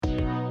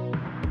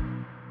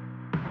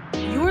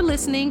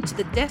listening to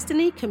the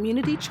Destiny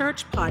Community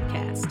Church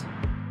podcast.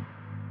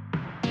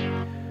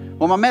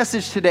 Well, my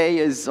message today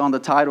is on the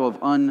title of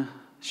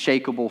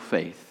Unshakable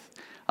Faith.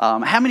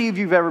 How many of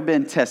you have ever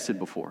been tested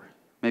before?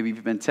 Maybe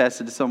you've been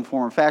tested in some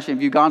form or fashion.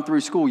 If you've gone through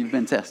school, you've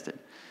been tested,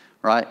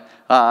 right?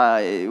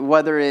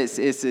 Whether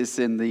it's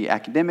in the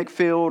academic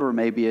field or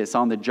maybe it's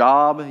on the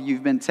job,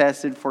 you've been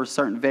tested for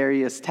certain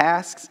various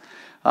tasks.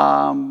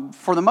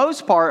 For the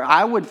most part,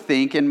 I would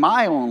think in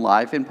my own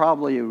life, and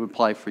probably it would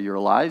apply for your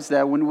lives,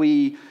 that when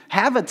we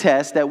have a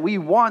test, that we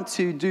want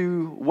to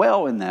do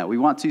well in that. We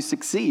want to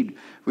succeed.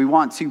 We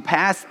want to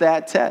pass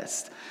that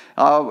test.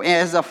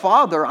 As a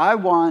father, I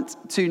want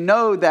to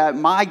know that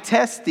my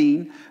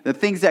testing, the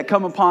things that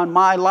come upon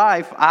my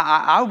life,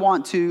 I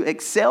want to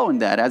excel in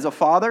that. As a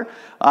father,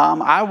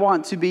 I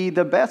want to be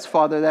the best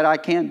father that I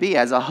can be.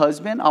 As a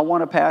husband, I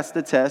want to pass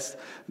the test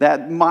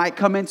that might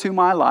come into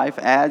my life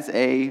as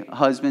a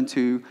husband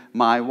to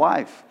my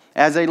wife.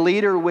 As a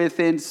leader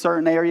within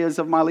certain areas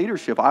of my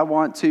leadership, I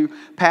want to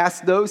pass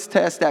those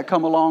tests that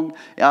come along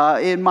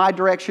in my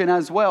direction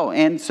as well.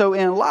 And so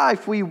in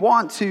life, we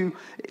want to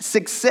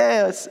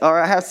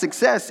have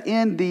success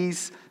in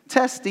these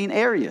testing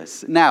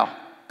areas. Now,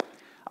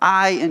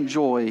 I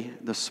enjoy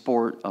the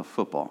sport of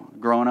football.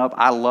 Growing up,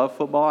 I love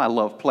football. I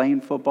love playing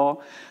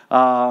football.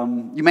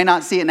 You may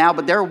not see it now,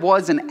 but there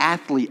was an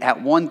athlete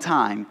at one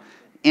time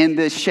in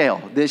this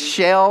shell. This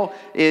shell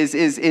is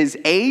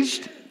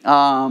aged.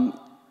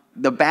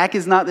 The back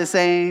is not the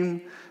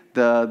same.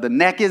 The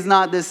neck is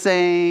not the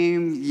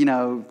same. You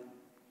know,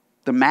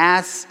 the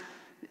mass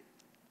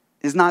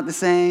is not the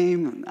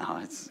same.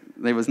 No,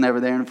 it was never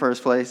there in the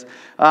first place.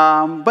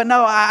 But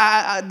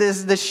no, this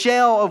is the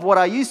shell of what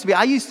I used to be.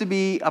 I used to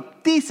be a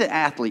decent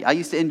athlete. I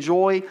used to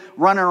enjoy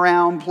running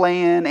around,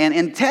 playing,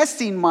 and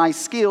testing my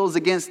skills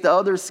against the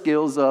other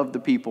skills of the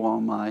people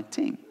on my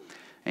team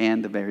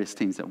and the various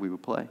teams that we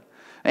would play.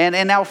 And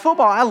now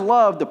football, I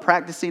love the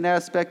practicing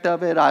aspect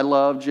of it. I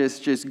love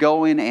just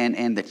going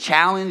and the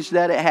challenge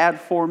that it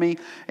had for me.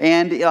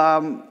 And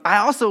I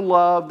also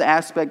love the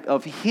aspect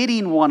of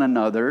hitting one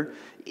another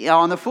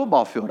on the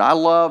football field. I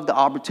love the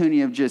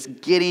opportunity of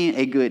just getting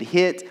a good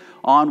hit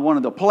on one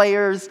of the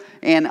players.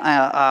 And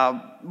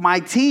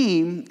my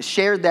team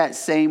shared that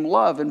same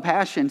love and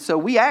passion. So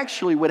we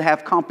actually would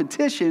have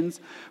competitions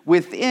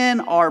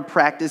within our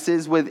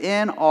practices,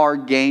 within our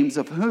games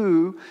of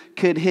who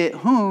could hit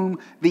whom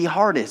the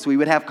hardest. We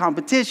would have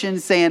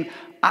competitions saying,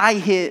 I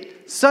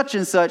hit such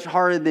and such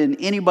harder than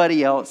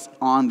anybody else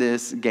on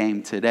this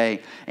game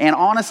today. And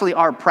honestly,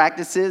 our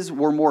practices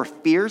were more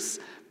fierce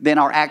than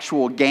our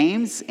actual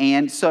games.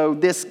 And so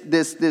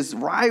this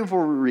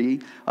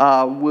rivalry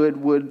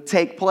would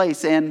take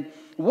place. And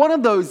one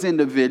of those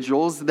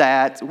individuals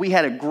that we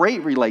had a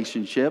great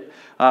relationship,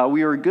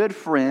 we were good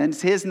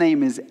friends. His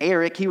name is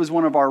Eric. He was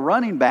one of our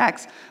running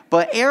backs,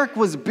 but Eric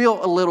was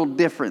built a little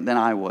different than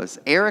I was.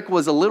 Eric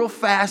was a little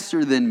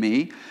faster than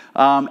me.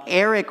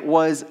 Eric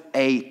was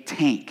a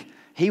tank.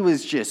 He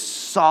was just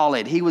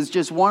solid. He was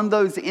just one of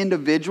those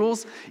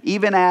individuals,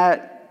 even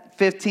at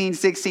 15,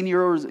 16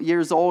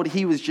 years old,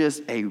 he was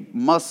just a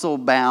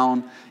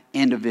muscle-bound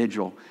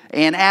individual.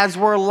 And as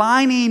we're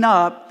lining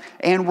up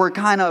and we're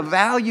kind of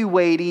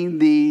evaluating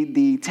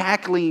the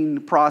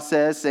tackling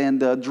process and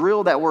the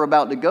drill that we're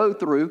about to go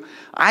through,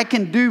 I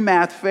can do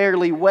math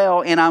fairly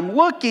well, and I'm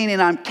looking and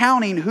I'm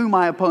counting who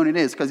my opponent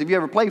is. Because if you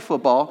ever play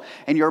football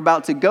and you're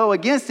about to go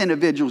against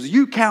individuals,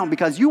 you count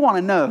because you want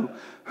to know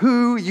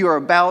who you're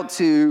about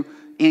to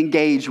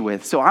engage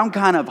with. So I'm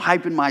kind of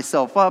hyping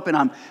myself up, and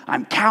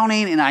I'm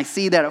counting, and I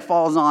see that it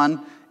falls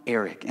on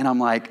Eric, and I'm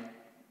like,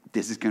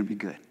 this is going to be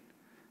good.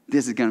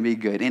 This is going to be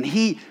good. And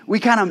we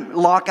kind of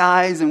lock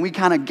eyes, and we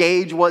kind of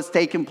gauge what's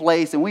taking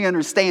place, and we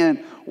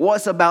understand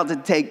what's about to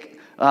take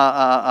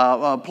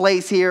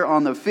place here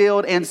on the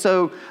field. And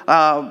so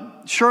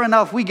sure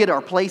enough, we get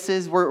our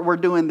places. We're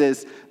doing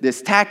this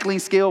tackling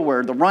skill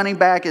where the running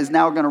back is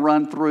now going to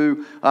run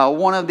through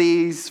one of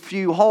these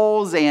few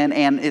holes,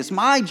 and it's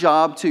my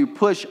job to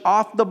push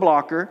off the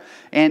blocker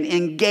and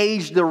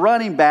engage the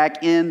running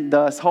back in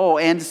this hole.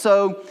 And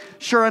so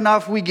sure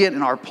enough, we get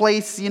in our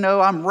place. You know,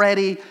 I'm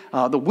ready.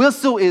 The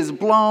whistle is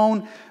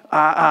blown.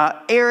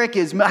 Eric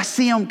I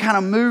see him kind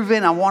of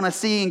moving. I want to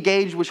see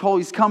engage which hole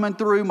he's coming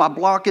through. My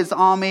block is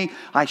on me.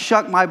 I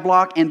shuck my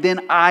block, and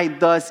then I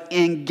thus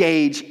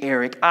engage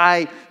Eric.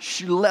 I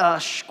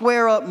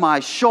square up my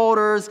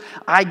shoulders.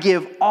 I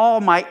give all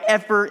my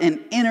effort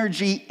and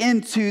energy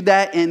into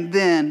that, and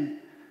then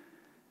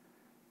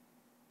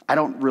I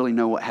don't really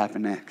know what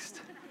happened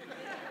next.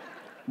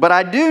 But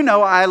I do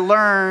know I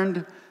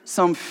learned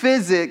some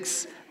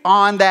physics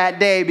on that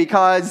day,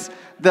 because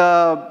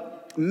the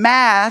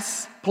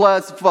mass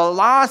plus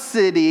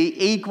velocity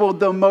equaled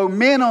the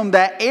momentum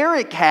that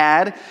Eric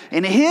had,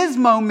 and his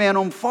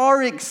momentum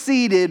far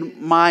exceeded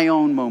my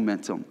own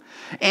momentum.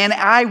 And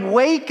I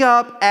wake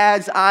up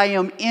as I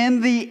am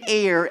in the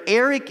air.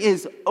 Eric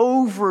is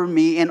over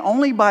me, and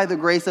only by the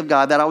grace of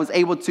God that I was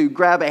able to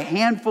grab a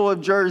handful of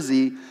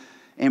jersey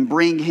and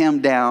bring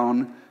him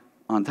down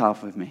on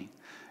top of me.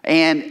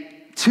 And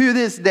To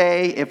this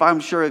day,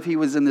 if he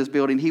was in this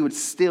building, he would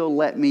still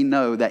let me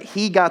know that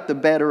he got the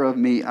better of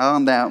me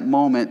on that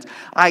moment.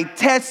 I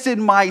tested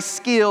my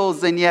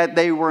skills, and yet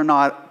they were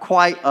not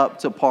quite up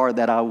to par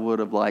that I would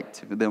have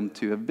liked them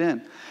to have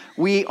been.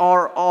 We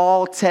are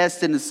all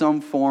tested in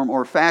some form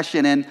or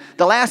fashion, and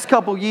the last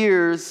couple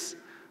years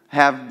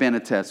have been a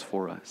test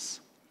for us.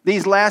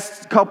 These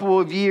last couple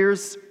of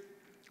years,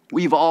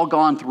 we've all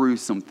gone through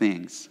some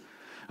things.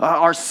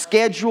 Our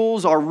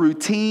schedules, our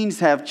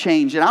routines have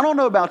changed. And I don't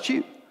know about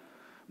you,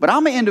 but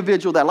I'm an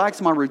individual that likes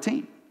my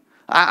routine.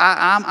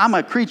 I'm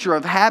a creature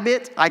of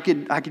habit. I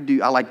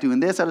like doing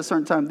this at a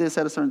certain time, this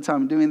at a certain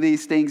time, doing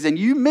these things. And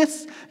you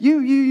mix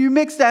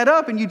that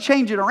up and you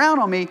change it around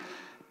on me.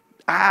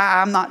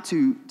 I'm not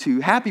too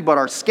happy, but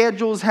our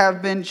schedules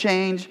have been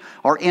changed.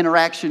 Our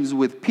interactions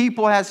with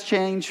people has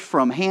changed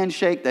from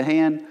handshake to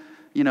hand,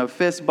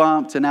 fist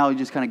bump to now you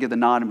just kind of give the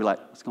nod and be like,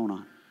 what's going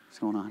on? What's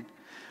going on?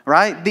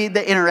 Right?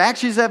 The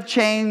interactions have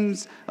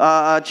changed.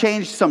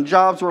 Some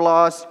jobs were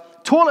lost.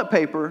 Toilet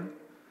paper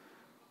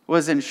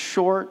was in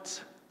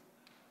short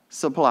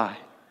supply.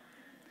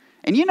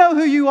 And you know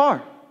who you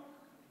are.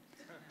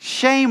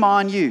 Shame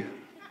on you.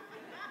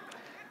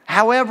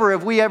 However,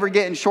 if we ever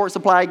get in short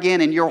supply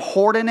again and you're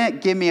hoarding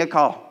it, give me a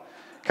call.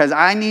 Because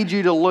I need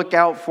you to look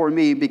out for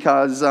me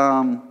because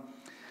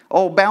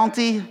old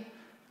Bounty,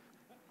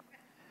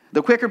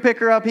 the quicker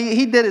picker up,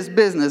 he did his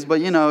business, but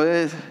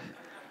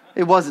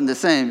it wasn't the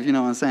same, if you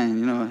know what I'm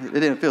saying. It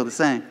didn't feel the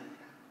same.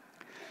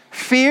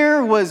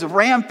 Fear was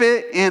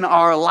rampant in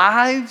our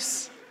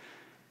lives.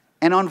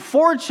 And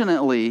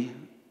unfortunately,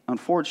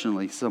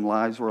 some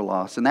lives were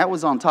lost. And that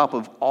was on top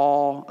of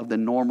all of the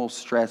normal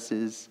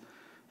stresses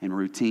and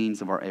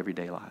routines of our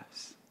everyday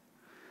lives.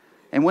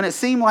 And when it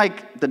seemed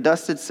like the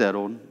dust had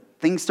settled,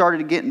 things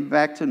started getting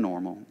back to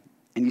normal,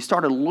 and you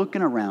started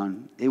looking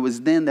around, it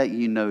was then that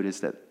you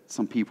noticed that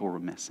some people were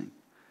missing.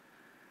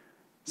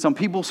 Some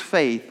people's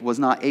faith was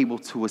not able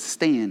to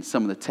withstand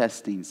some of the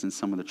testings and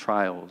some of the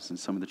trials and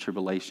some of the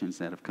tribulations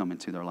that have come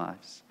into their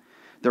lives.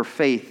 Their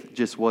faith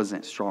just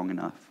wasn't strong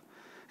enough.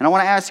 And I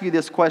want to ask you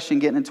this question,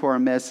 getting into our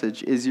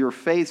message. Is your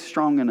faith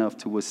strong enough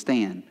to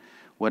withstand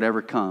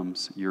whatever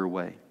comes your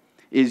way?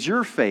 Is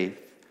your faith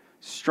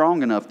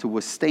strong enough to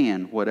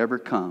withstand whatever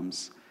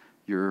comes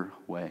your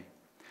way?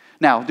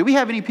 Now, do we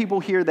have any people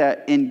here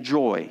that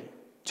enjoy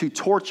to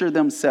torture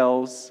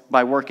themselves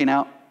by working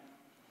out?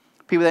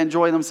 People that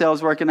enjoy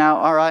themselves working out,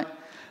 all right.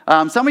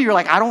 Some of you are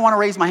like, I don't want to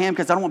raise my hand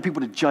because I don't want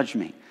people to judge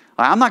me.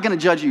 I'm not going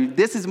to judge you.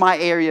 This is my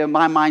area,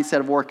 my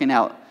mindset of working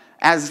out.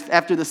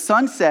 After the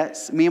sun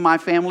sets, me and my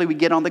family, we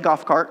get on the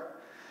golf cart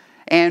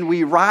and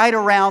we ride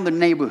around the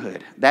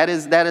neighborhood. That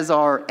is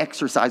our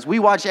exercise. We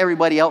watch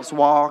everybody else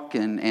walk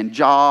and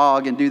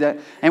jog and do that.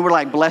 And we're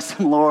like, bless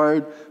them,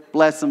 Lord.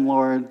 Bless them,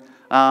 Lord.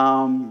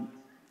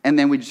 And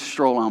then we just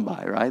stroll on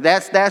by, right?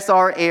 That's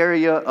our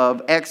area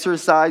of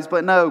exercise.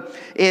 But no,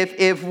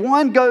 if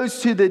one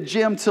goes to the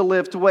gym to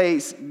lift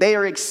weights, they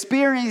are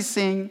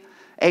experiencing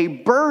a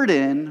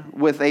burden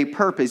with a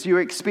purpose. You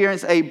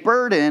experience a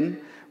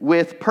burden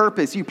with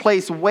purpose. You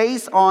place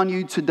weights on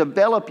you to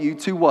develop you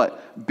to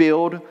what?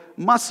 Build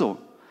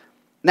muscle.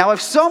 Now,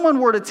 if someone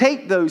were to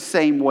take those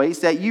same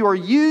weights that you are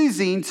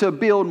using to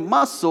build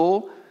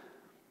muscle,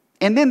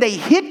 and then they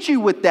hit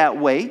you with that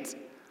weight,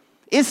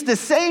 it's the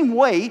same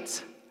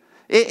weight,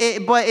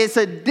 but it's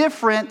a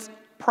different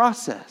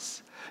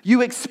process.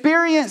 You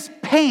experience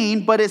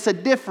pain, but it's a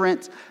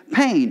different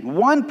pain.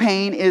 One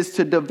pain is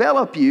to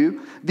develop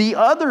you. The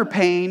other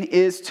pain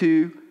is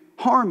to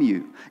harm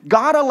you.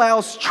 God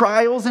allows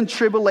trials and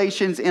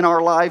tribulations in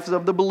our lives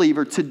of the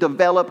believer to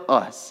develop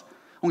us.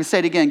 I'm going to say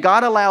it again.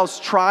 God allows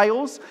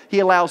trials. He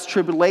allows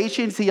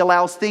tribulations. He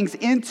allows things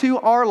into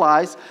our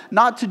lives,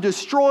 not to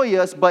destroy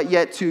us, but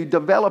yet to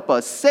develop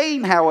us.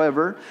 Satan,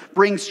 however,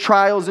 brings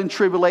trials and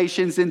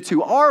tribulations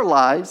into our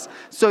lives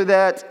so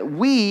that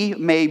we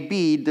may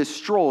be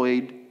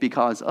destroyed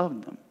because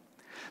of them.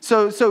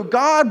 So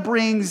God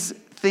brings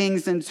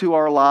things into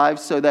our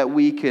lives so that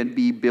we can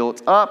be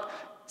built up.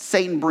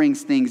 Satan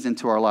brings things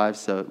into our lives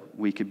so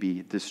we could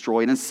be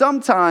destroyed. And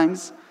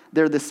sometimes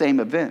they're the same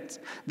event.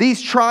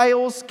 These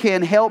trials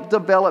can help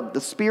develop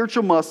the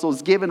spiritual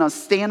muscles, giving us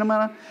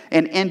stamina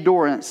and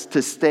endurance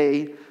to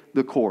stay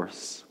the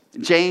course.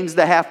 James,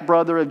 the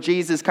half-brother of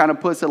Jesus, kind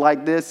of puts it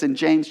like this in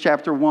James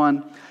chapter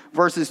 1,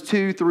 verses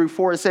 2 through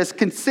 4. It says,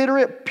 "Consider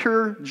it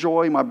pure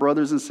joy, my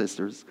brothers and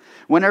sisters,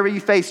 whenever you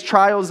face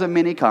trials of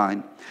many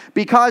kind,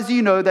 because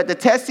you know that the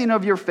testing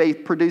of your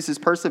faith produces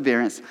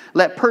perseverance.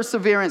 Let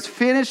perseverance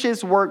finish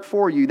its work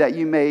for you, that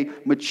you may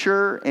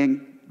mature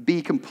and be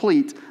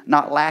complete,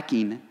 not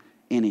lacking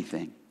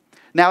anything."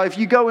 Now, if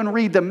you go and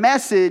read the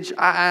Message,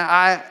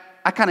 I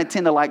kind of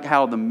tend to like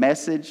how the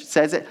Message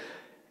says it.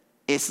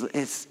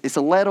 It's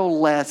a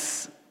little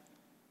less,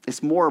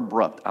 it's more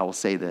abrupt, I will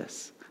say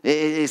this.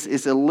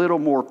 It's a little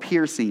more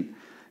piercing.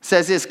 It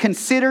says this,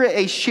 "Consider it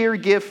a sheer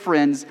gift,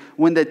 friends,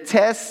 when the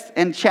tests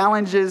and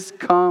challenges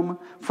come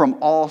from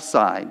all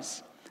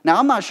sides." Now,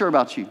 I'm not sure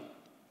about you,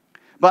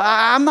 But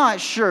I'm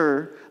not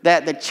sure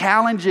that the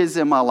challenges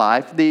in my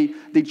life, the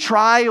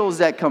trials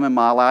that come in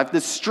my life, the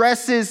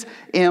stresses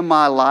in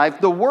my life,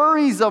 the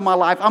worries of my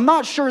life, I'm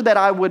not sure that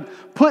I would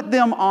put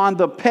them on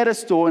the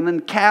pedestal and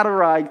then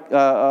categorize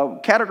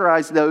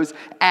those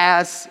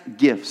as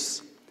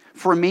gifts.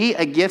 For me,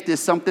 a gift is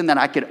something that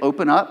I could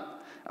open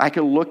up, I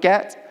can look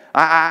at,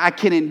 I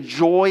can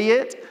enjoy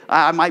it.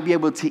 I might be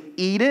able to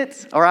eat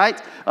it, all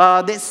right?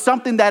 It's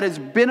something that is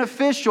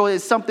beneficial.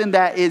 It's something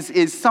that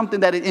is something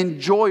that is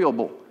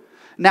enjoyable.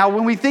 Now,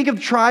 when we think of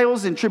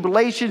trials and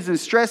tribulations and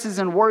stresses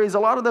and worries, a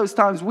lot of those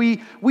times we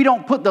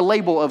don't put the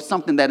label of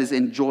something that is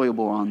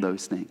enjoyable on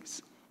those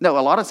things. No,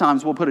 a lot of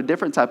times we'll put a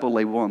different type of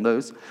label on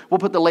those. We'll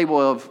put the label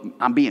of,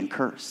 I'm being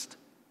cursed,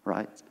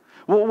 right?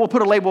 We'll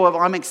put a label of,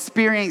 I'm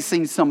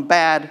experiencing some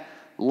bad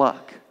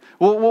luck.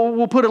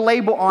 We'll put a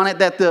label on it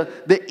that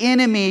the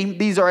enemy,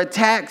 these are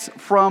attacks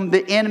from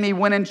the enemy,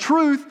 when in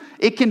truth,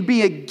 it can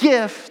be a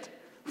gift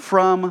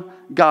from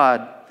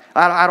God.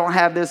 I don't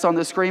have this on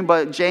the screen,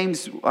 but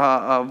James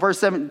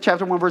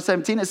chapter 1, verse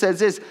 17, it says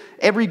this: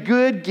 every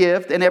good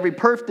gift and every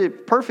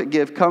perfect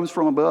gift comes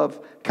from above,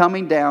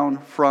 coming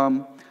down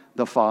from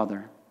the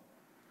Father.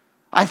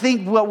 I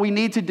think what we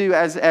need to do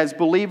as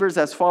believers,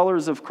 as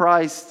followers of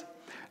Christ,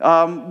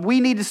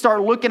 we need to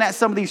start looking at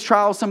some of these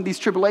trials, some of these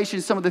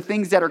tribulations, some of the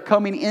things that are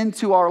coming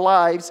into our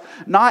lives,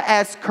 not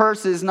as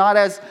curses, not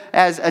as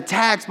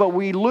attacks, but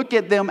we look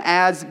at them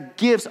as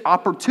gifts,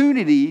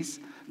 opportunities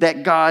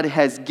that God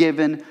has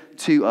given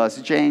to us.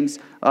 James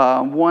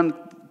 1,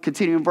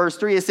 continuing verse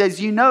 3, it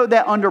says, you know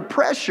that under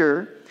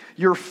pressure,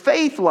 your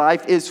faith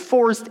life is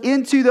forced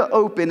into the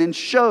open and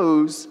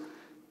shows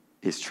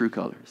its true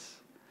colors.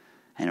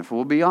 And if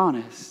we'll be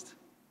honest,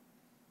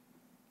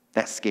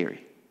 that's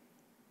scary.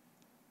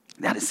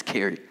 That is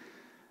scary.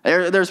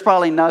 There's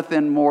probably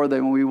nothing more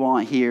than we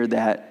want here,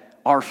 that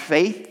our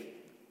faith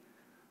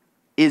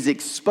is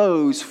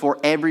exposed for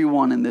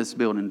everyone in this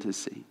building to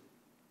see.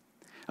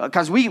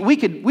 Because we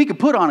could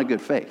put on a good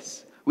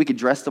face. We could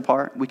dress the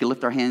part. We could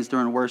lift our hands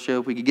during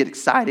worship. We could get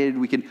excited.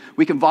 We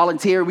can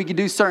volunteer. We could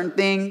do certain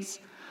things.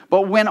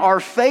 But when our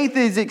faith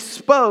is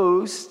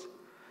exposed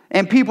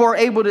and people are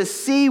able to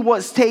see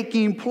what's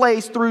taking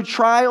place through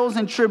trials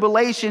and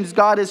tribulations,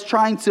 God is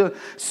trying to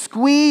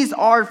squeeze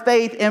our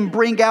faith and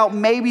bring out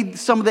maybe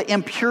some of the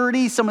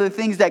impurities, some of the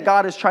things that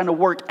God is trying to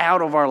work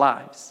out of our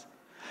lives.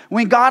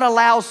 When God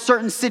allows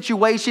certain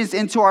situations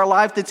into our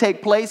life to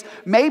take place,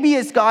 maybe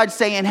it's God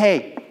saying,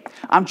 hey,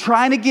 I'm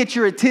trying to get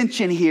your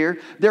attention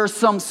here. There's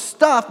some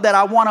stuff that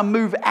I want to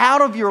move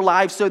out of your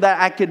life so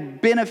that I can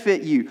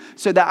benefit you,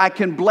 so that I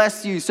can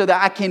bless you, so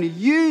that I can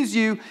use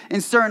you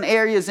in certain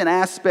areas and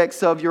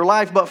aspects of your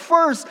life. But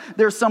first,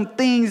 there's some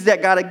things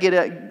that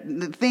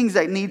things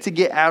that need to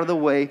get out of the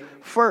way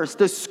first.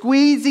 The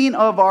squeezing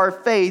of our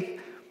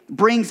faith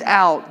brings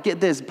out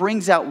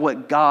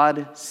what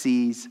God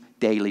sees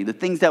daily. The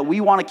things that we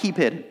want to keep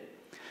hidden,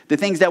 the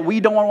things that we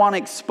don't want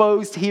to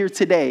expose here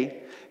today,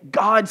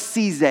 God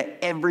sees that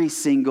every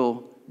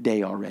single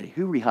day already.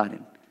 Who are we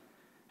hiding?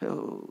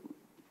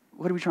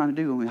 What are we trying to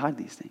do when we hide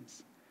these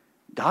things?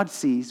 God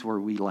sees where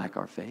we lack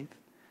our faith.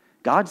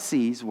 God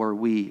sees where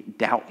we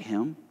doubt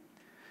him.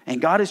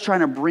 And God is trying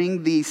to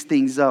bring these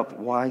things up.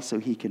 Why? So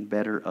he can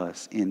better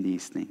us in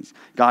these things.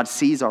 God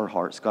sees our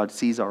hearts. God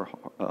sees our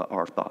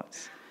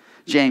thoughts.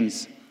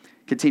 James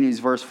continues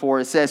verse 4.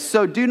 It says,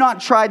 so do not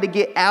try to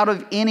get out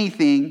of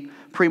anything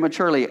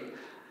prematurely.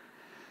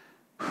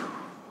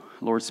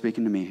 Lord's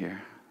speaking to me here.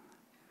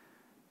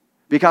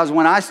 Because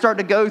when I start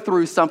to go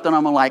through something,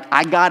 I'm like,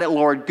 I got it,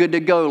 Lord. Good to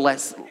go.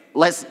 Let's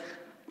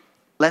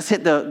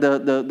hit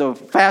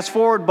the fast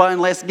forward button.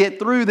 Let's get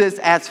through this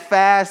as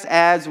fast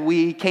as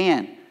we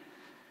can.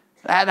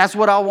 That's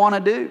what I want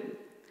to do.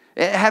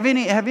 Have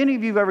any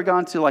of you ever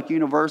gone to like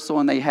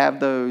Universal and they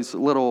have those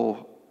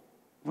little,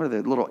 what are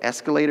they, little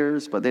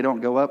escalators, but they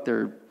don't go up?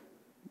 They're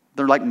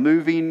like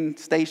moving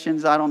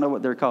stations. I don't know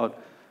what they're called.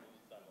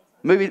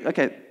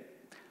 Okay.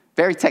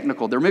 Very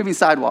technical. They're moving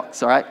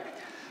sidewalks, all right?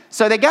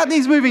 So they got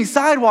these moving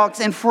sidewalks,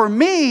 and for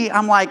me,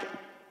 I'm like,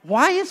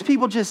 why is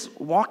people just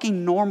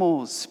walking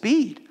normal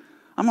speed?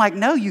 I'm like,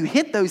 no, you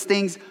hit those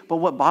things, but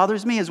what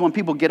bothers me is when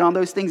people get on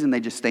those things and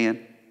they just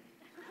stand.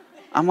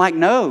 I'm like,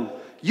 no,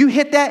 you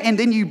hit that, and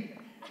then you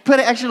put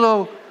an extra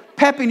little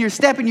pep in your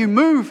step, and you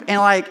move, and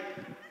like,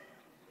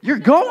 you're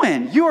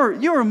going.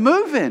 You're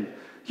moving.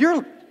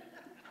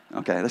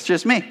 Okay, that's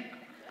just me.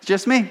 It's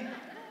just me.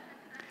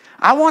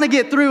 I want to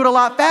get through it a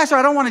lot faster.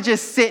 I don't want to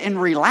just sit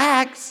and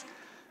relax.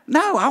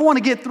 No, I want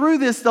to get through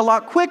this a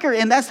lot quicker.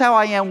 And that's how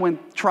I am when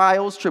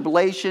trials,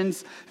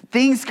 tribulations,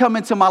 things come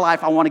into my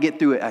life. I want to get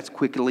through it as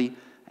quickly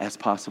as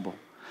possible.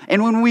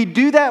 And when we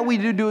do that, we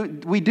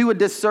do a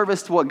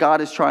disservice to what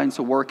God is trying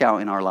to work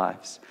out in our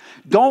lives.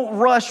 Don't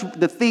rush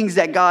the things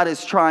that God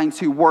is trying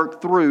to work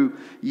through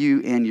you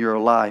in your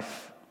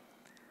life.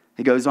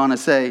 He goes on to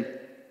say,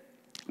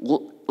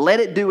 let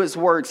it do its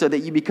work so that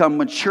you become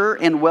mature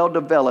and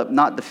well-developed,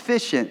 not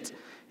deficient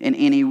in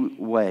any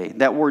way.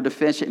 That word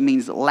deficient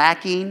means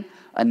lacking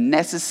a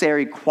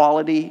necessary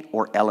quality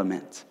or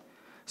element.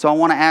 So I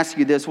want to ask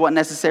you this: what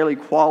necessarily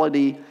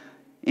quality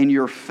in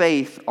your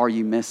faith are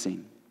you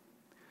missing?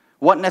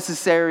 What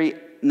necessarily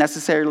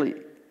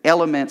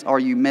elements are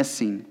you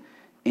missing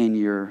in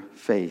your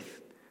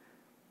faith?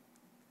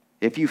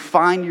 If you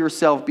find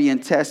yourself being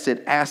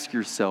tested, ask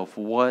yourself,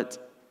 what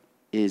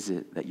is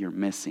it that you're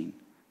missing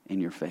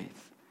in your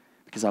faith?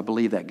 Because I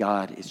believe that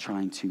God is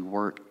trying to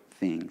work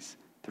things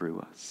through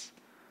us.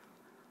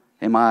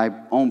 In my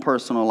own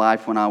personal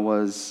life, when I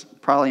was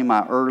probably in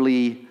my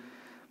early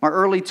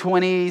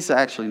 20s,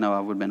 actually no, I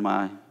would have been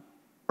my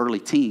early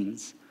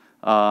teens.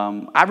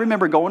 I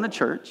remember going to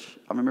church.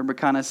 I remember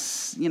kind of,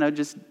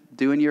 just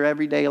doing your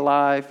everyday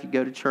life. You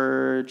go to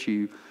church,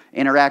 you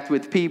interact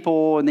with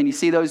people, and then you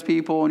see those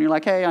people, and you're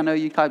like, hey, I know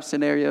you type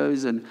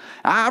scenarios. And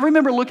I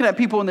remember looking at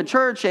people in the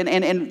church,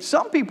 and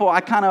some people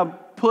I kind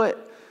of put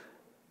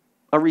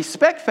a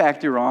respect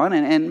factor on,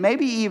 and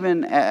maybe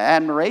even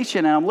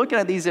admiration. And I'm looking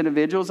at these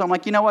individuals, I'm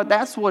like, you know what,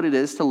 that's what it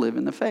is to live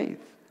in the faith.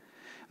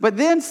 But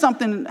then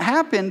something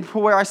happened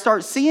where I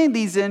start seeing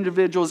these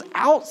individuals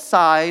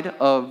outside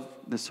of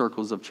the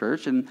circles of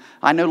church, and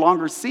I no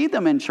longer see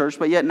them in church,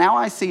 but yet now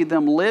I see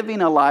them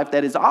living a life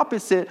that is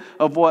opposite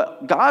of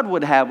what God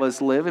would have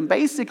us live. And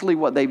basically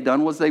what they've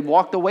done was they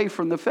walked away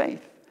from the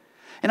faith.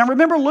 And I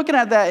remember looking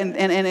at that and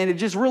it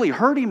just really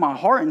hurting my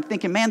heart and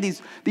thinking, man,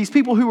 these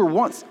people who were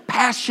once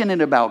passionate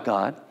about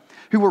God,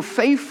 who were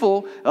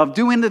faithful of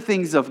doing the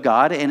things of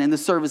God and in the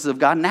service of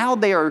God, now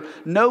they are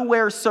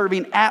nowhere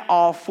serving at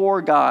all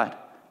for God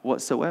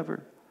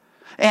whatsoever.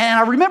 And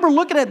I remember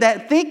looking at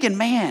that thinking,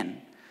 man,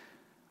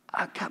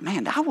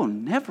 I will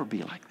never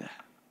be like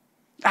that.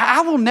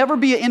 I will never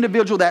be an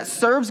individual that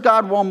serves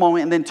God one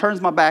moment and then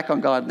turns my back on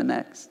God the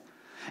next.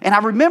 And I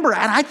remember,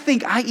 and I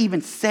think I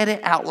even said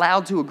it out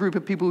loud to a group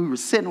of people who were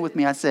sitting with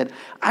me. I said,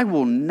 I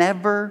will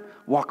never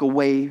walk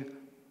away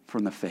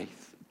from the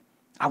faith.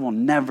 I will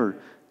never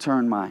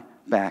turn my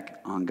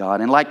back on God.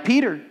 And like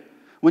Peter,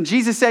 when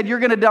Jesus said, you're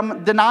going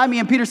to deny me,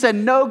 and Peter said,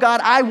 no, God,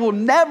 I will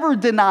never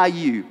deny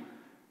you,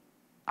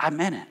 I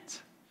meant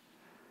it.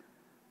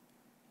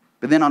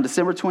 But then on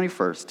December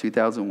 21st,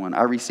 2001,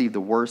 I received the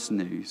worst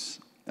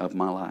news of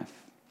my life.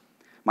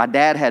 My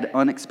dad had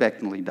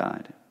unexpectedly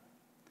died.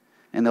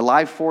 And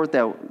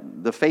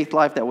the faith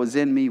life that was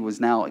in me was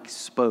now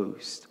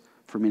exposed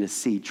for me to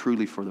see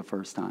truly for the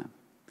first time.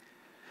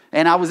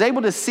 And I was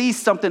able to see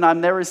something I've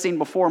never seen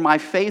before. My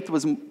faith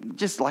was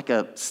just like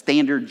a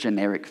standard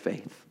generic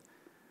faith.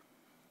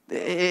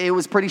 It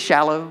was pretty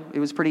shallow. It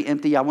was pretty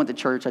empty. I went to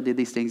church. I did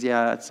these things.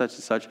 Yeah, such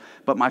and such.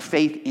 But my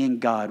faith in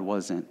God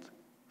wasn't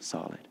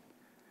solid.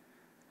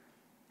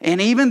 And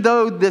even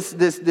though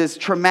this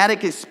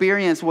traumatic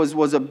experience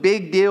was a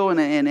big deal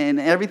and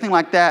everything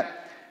like that,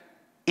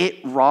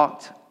 it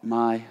rocked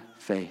my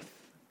faith.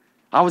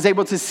 I was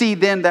able to see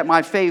then that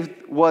my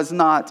faith was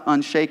not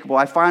unshakable.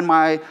 I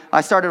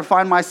started to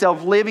find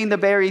myself living the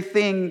very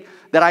thing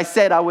that I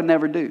said I would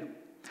never do.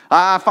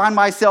 I find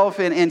myself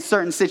in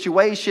certain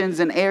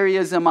situations and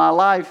areas in my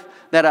life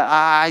that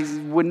I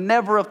would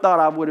never have thought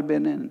I would have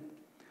been in.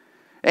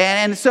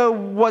 And so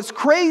what's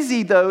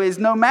crazy, though, is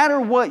no matter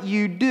what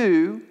you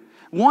do,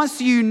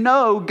 once you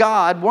know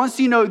God, once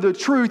you know the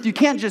truth, you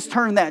can't just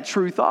turn that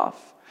truth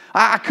off.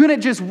 I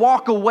couldn't just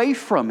walk away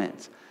from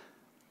it.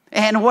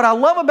 And what I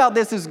love about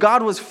this is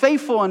God was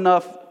faithful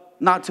enough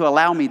not to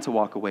allow me to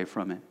walk away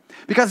from it.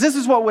 Because this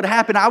is what would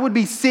happen. I would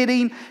be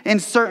sitting in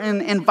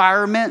certain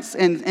environments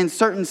and in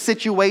certain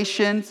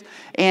situations,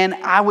 and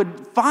I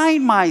would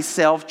find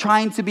myself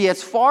trying to be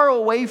as far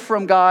away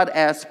from God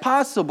as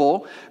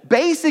possible,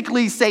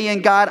 basically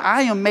saying, God,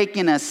 I am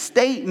making a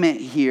statement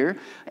here,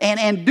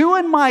 and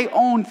doing my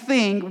own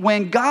thing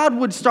when God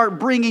would start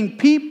bringing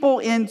people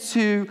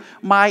into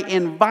my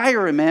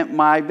environment,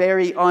 my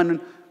very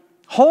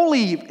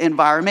unholy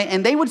environment,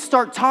 and they would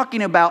start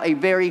talking about a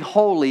very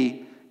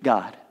holy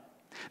God.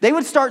 They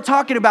would start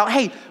talking about,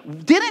 hey,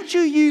 didn't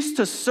you used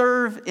to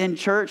serve in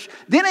church?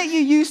 Didn't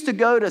you used to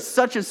go to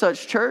such and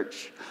such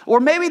church? Or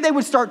maybe they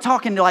would start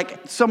talking to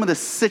like some of the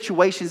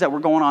situations that were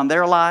going on in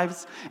their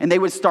lives, and they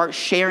would start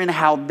sharing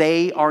how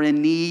they are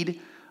in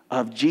need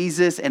of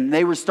Jesus, and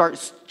they would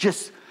start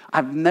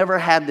I've never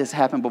had this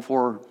happen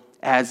before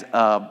as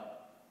a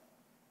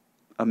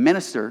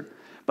minister,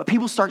 but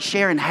people start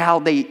sharing how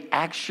they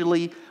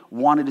actually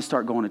wanted to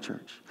start going to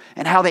church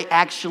and how they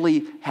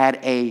actually had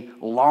a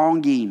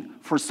longing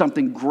for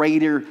something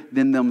greater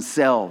than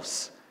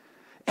themselves.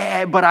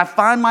 But I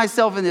find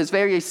myself in this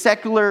very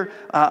secular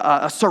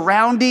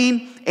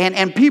surrounding,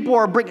 and people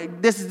are bringing,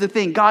 this is the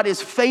thing, God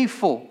is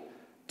faithful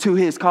to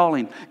his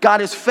calling.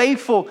 God is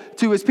faithful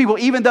to his people.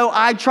 Even though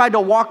I tried to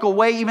walk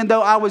away, even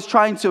though I was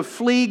trying to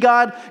flee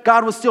God,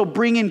 God was still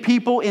bringing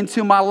people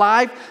into my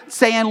life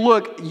saying,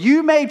 look,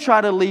 you may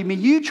try to leave me,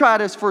 you try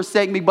to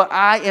forsake me, but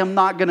I am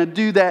not going to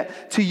do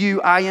that to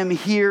you. I am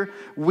here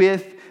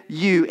with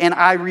you. And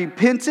I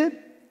repented.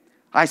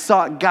 I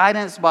sought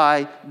guidance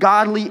by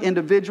godly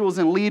individuals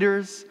and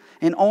leaders,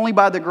 and only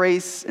by the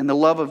grace and the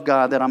love of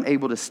God that I'm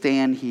able to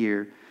stand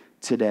here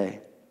today.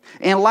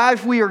 In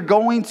life, we are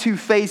going to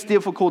face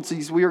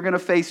difficulties. We are going to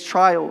face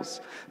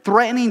trials,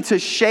 threatening to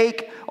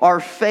shake our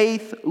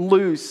faith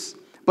loose.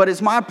 But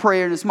it's my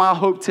prayer and it's my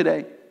hope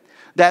today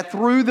that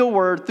through the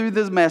word, through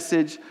this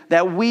message,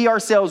 that we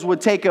ourselves would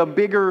take a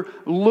bigger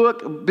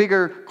look,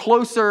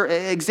 closer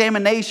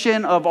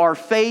examination of our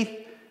faith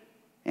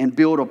and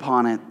build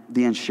upon it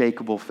the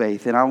unshakable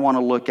faith. And I want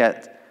to look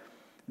at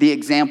the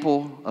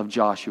example of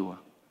Joshua.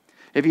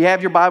 If you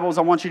have your Bibles,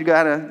 I want you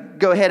to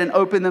go ahead and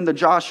open them to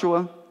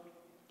Joshua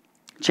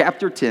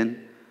chapter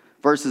 10,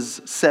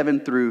 verses 7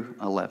 through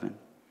 11.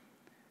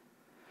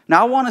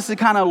 Now I want us to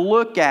kind of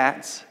look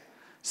at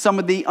some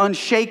of the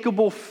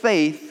unshakable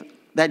faith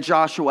that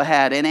Joshua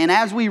had. And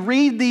as we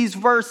read these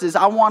verses,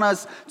 I want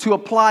us to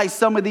apply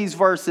some of these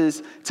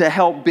verses to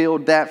help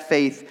build that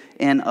faith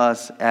in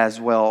us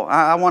as well.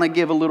 I want to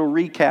give a little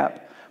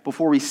recap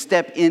before we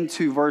step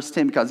into verse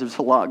 10 because there's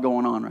a lot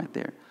going on right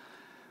there.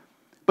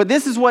 But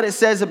this is what it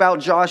says about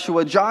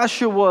Joshua.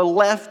 Joshua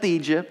left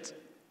Egypt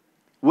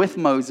with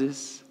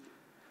Moses.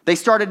 They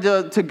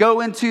started to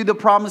go into the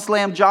promised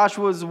land.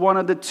 Joshua was one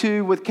of the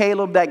two with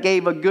Caleb that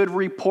gave a good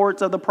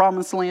report of the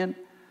promised land.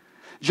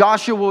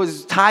 Joshua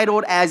was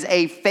titled as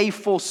a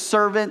faithful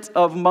servant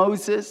of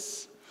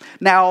Moses.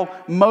 Now,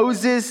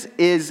 Moses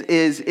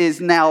is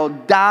now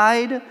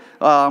died.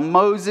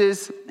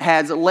 Moses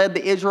has led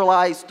the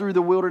Israelites through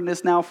the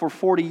wilderness now for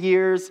 40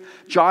 years.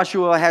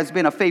 Joshua has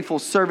been a faithful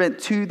servant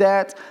to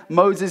that.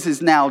 Moses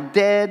is now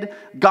dead.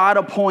 God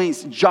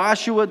appoints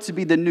Joshua to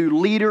be the new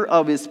leader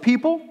of his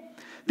people.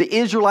 The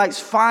Israelites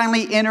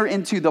finally enter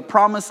into the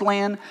promised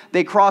land.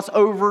 They cross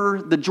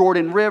over the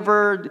Jordan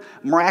River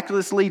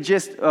miraculously,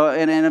 just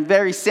in a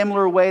very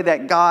similar way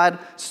that God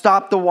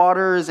stopped the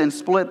waters and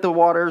split the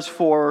waters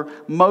for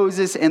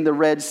Moses in the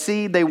Red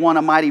Sea. They won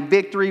a mighty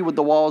victory with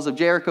the walls of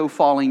Jericho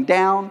falling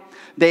down.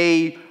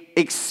 They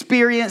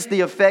experienced the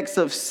effects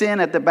of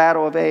sin at the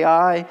Battle of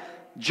Ai.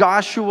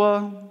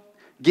 Joshua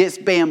gets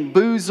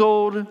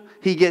bamboozled.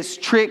 He gets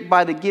tricked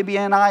by the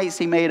Gibeonites.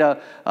 He made a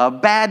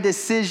bad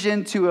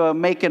decision to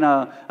making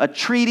a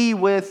treaty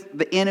with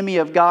the enemy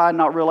of God,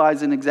 not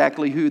realizing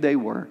exactly who they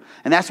were.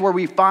 And that's where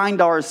we find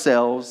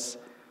ourselves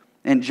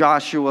in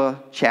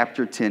Joshua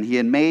chapter 10. He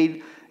had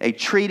made a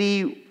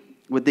treaty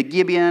with the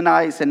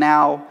Gibeonites, and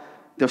now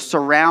the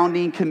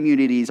surrounding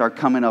communities are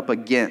coming up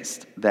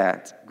against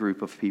that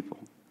group of people.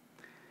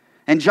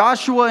 And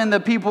Joshua and the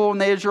people and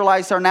the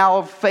Israelites are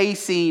now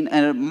facing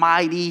a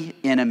mighty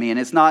enemy. And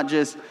it's not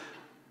just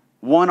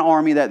one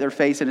army that they're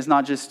facing. It's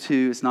not just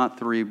two, it's not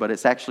three, but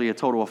it's actually a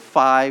total of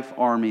 5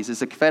 armies.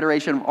 It's a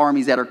confederation of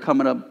armies that are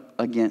coming up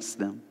against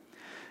them.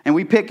 And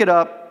we pick it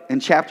up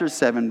in chapter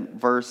 10,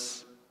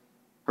 verse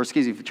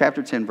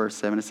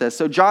 7. It says,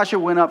 "So Joshua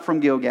went up from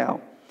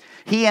Gilgal,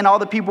 he and all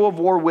the people of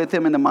war with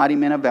him and the mighty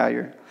men of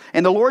valor.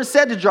 And the Lord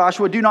said to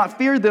Joshua, 'Do not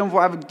fear them, for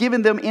I have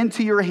given them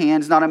into your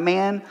hands. Not a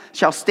man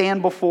shall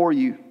stand before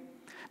you.'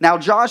 Now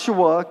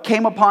Joshua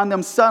came upon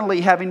them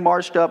suddenly, having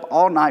marched up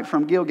all night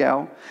from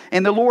Gilgal.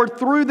 And the Lord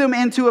threw them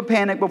into a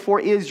panic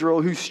before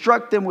Israel, who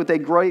struck them with a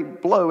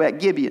great blow at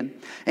Gibeon,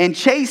 and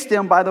chased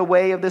them by the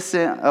way of the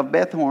sin of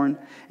Beth-horon,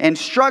 and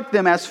struck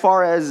them as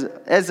far as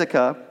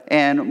Ezekah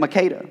and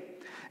Makkedah.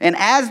 And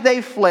as they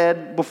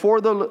fled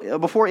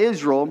before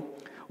Israel,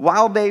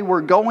 while they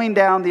were going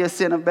down the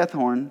ascent of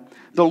Beth-horon,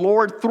 the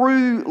Lord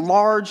threw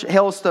large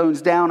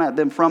hailstones down at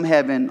them from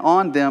heaven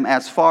on them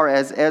as far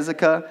as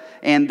Ezekah,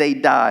 and they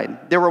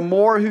died. There were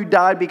more who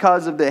died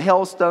because of the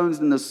hailstones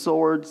than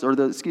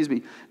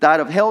died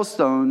of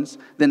hailstones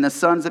than the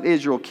sons of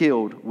Israel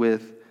killed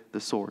with the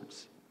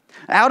swords."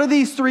 Out of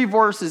these 3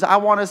 verses, I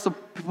want us to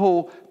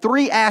pull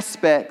 3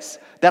 aspects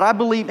that I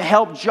believe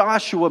helped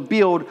Joshua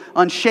build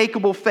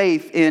unshakable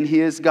faith in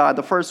his God.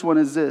 The first one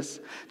is this: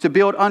 to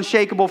build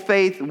unshakable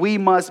faith, we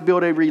must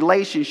build a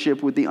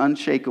relationship with the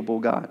unshakable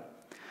God.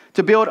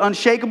 To build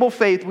unshakable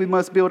faith, we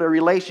must build a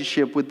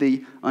relationship with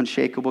the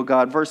unshakable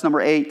God. Verse number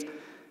 8,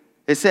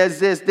 it says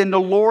this: "Then the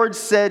Lord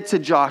said to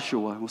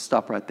Joshua," we'll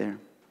stop right there.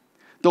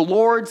 The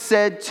Lord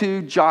said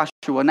to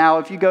Joshua. Now,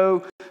 if you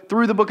go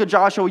through the book of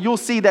Joshua, you'll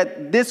see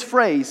that this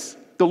phrase,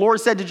 "the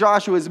Lord said to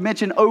Joshua," is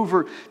mentioned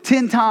over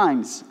 10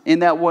 times in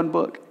that one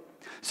book.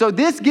 So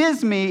this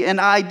gives me an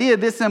idea.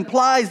 This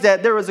implies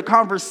that there was a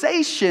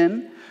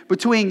conversation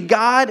between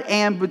God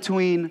and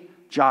between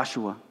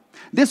Joshua.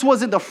 This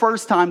wasn't the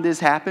first time this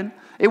happened.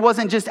 It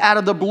wasn't just out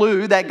of the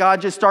blue that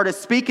God just started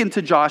speaking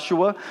to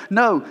Joshua.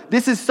 No,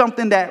 this is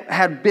something that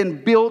had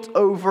been built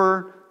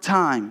over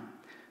time.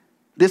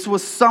 This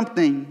was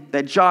something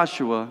that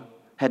Joshua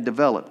had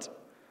developed.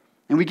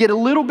 And we get a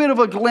little bit of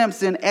a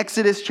glimpse in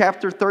Exodus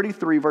chapter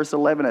 33, verse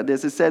 11 at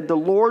this. It said, "The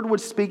Lord would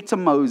speak to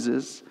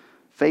Moses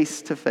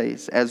face to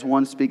face, as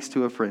one speaks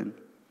to a friend.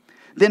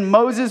 Then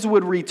Moses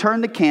would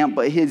return to camp,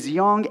 but his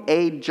young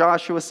aide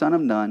Joshua, son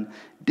of Nun,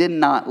 did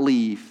not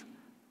leave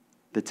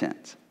the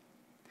tent."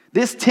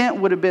 This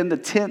tent would have been the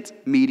tent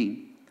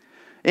meeting.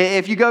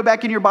 If you go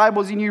back in your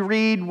Bibles and you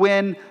read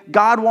when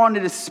God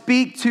wanted to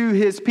speak to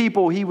his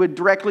people, he would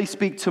directly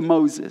speak to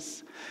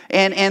Moses.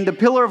 And the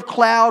pillar of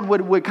cloud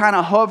would kind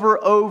of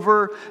hover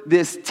over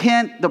this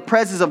tent. The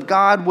presence of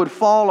God would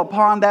fall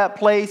upon that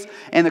place.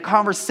 And the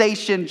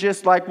conversation,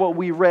 just like what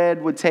we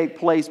read, would take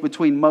place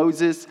between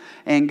Moses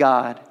and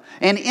God.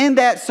 And in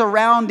that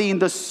surrounding,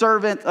 the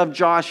servant of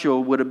Joshua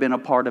would have been a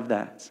part of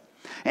that.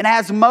 And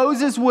as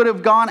Moses would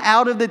have gone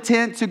out of the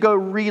tent to go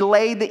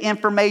relay the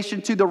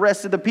information to the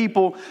rest of the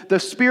people, the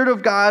Spirit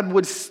of God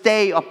would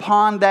stay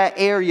upon that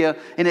area.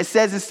 And it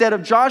says instead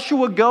of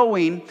Joshua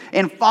going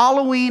and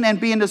following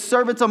and being the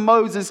servants of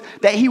Moses,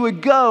 that he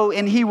would go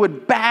and he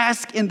would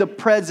bask in the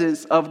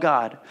presence of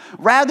God.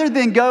 Rather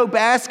than go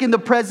bask in the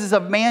presence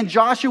of man,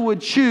 Joshua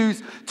would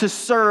choose to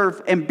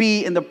serve and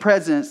be in the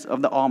presence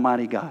of the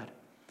Almighty God.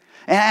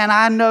 And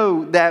I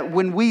know that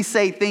when we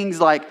say things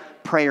like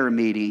prayer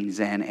meetings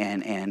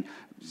and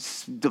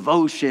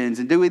devotions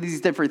and doing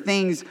these different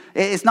things,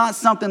 it's not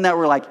something that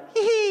we're like,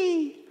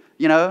 hee.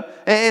 You know,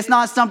 it's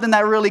not something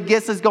that really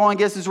gets us going,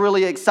 gets us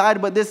really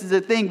excited. But this is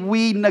the thing.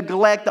 We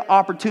neglect the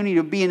opportunity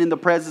of being in the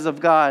presence of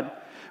God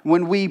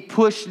when we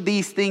push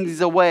these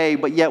things away,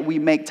 but yet we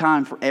make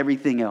time for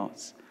everything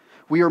else.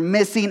 We are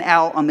missing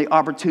out on the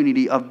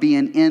opportunity of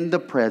being in the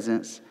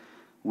presence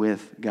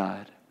with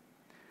God.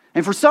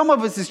 And for some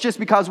of us, it's just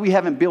because we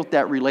haven't built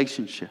that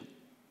relationship.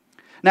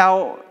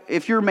 Now,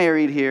 if you're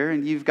married here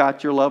and you've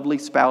got your lovely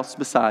spouse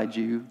beside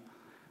you,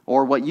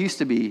 or what used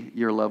to be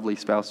your lovely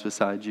spouse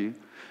beside you,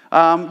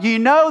 you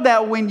know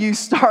that when you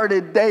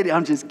started dating,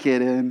 I'm just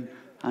kidding.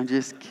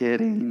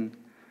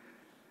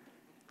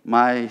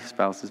 My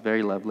spouse is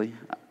very lovely.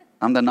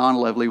 I'm the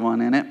non-lovely one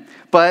in it.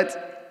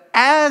 But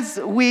as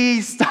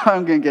we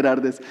I'm going to get out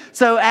of this.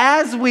 So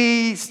as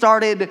we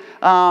started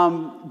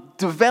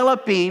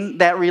developing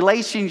that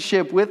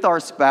relationship with our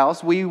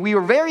spouse, we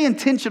were very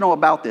intentional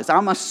about this.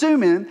 I'm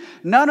assuming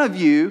none of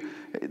you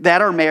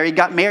that are married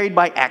got married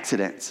by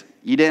accident.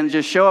 You didn't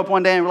just show up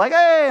one day and were like,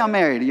 hey, I'm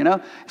married, you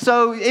know.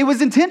 So it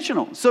was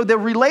intentional. So the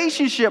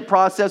relationship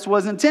process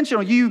was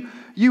intentional. You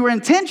were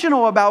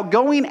intentional about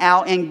going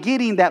out and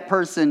getting that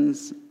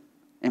person's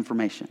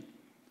information,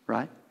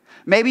 right?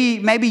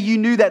 Maybe you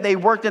knew that they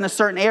worked in a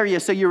certain area,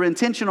 so you were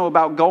intentional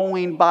about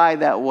going by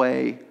that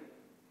way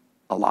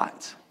a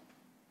lot.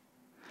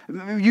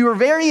 You were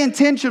very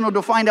intentional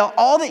to find out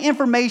all the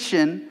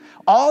information,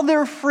 all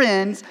their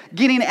friends,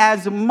 getting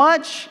as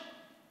much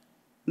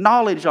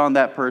knowledge on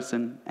that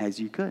person as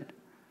you could.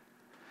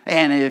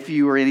 And if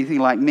you were anything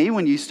like me,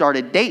 when you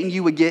started dating,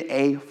 you would get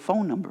a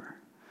phone number.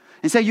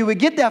 And so you would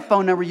get that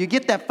phone number, you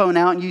get that phone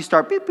out, and you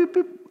start beep, beep,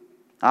 beep.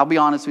 I'll be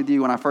honest with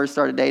you, when I first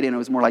started dating, it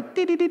was more like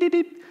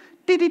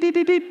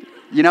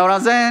you know what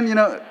I'm saying? You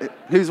know,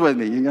 who's with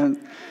me? You know?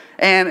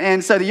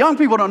 And so the young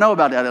people don't know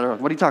about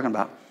that. What are you talking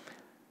about?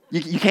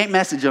 You can't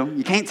message them.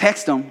 You can't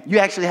text them. You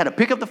actually had to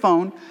pick up the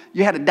phone.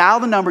 You had to dial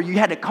the number. You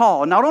had to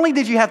call. Not only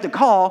did you have to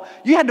call,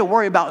 you had to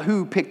worry about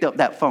who picked up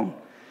that phone.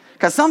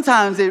 Because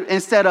sometimes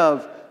instead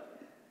of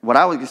what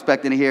I was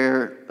expecting to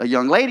hear a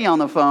young lady on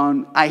the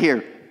phone, I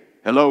hear,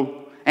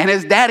 hello. And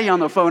his daddy on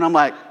the phone, I'm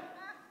like,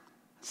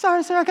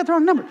 sorry, sir, I got the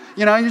wrong number.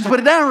 You know, you just put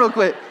it down real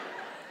quick.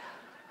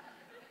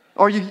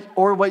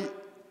 Or what,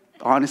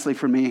 honestly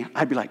for me,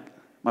 I'd be like,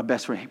 my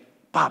best friend, hey,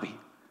 Bobby,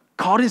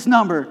 call this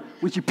number.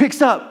 When she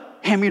picks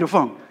up, hand me the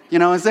phone. You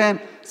know what I'm saying?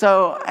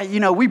 So,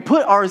 we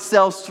put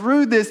ourselves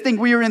through this thing.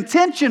 We are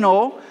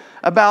intentional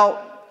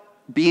about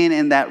being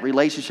in that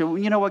relationship.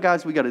 You know what,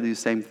 guys? We got to do the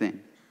same thing.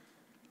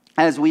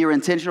 As we are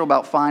intentional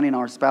about finding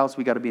our spouse,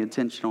 we got to be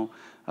intentional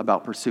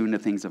about pursuing the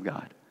things of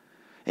God.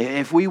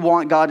 If we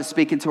want God to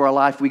speak into our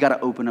life, we got to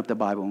open up the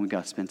Bible and we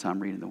got to spend time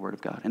reading the Word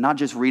of God. And not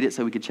just read it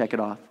so we can check it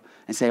off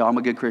and say, oh, I'm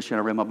a good Christian,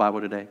 I read my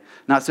Bible today.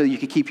 Not so you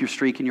can keep your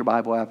streak in your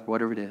Bible app or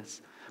whatever it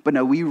is. But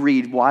no, we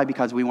read. Why?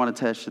 Because we want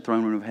to touch the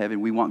throne room of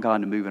heaven. We want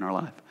God to move in our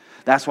life.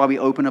 That's why we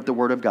open up the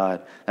Word of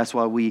God. That's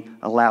why we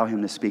allow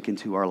Him to speak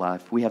into our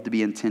life. We have to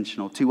be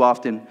intentional. Too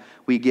often,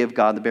 we give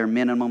God the bare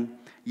minimum,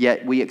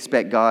 yet we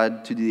expect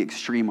God to do the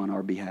extreme on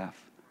our behalf.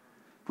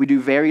 We do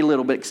very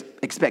little, but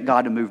expect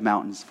God to move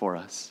mountains for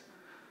us.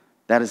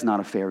 That is not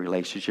a fair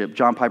relationship.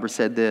 John Piper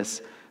said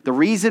this: the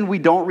reason we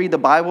don't read the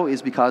Bible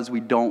is because we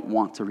don't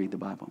want to read the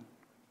Bible.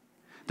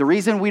 The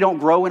reason we don't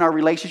grow in our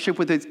relationship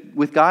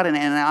with God, and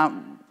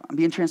I'm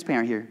being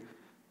transparent here,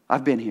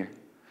 I've been here,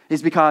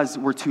 is because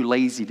we're too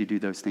lazy to do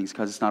those things,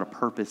 because it's not a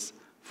purpose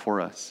for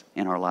us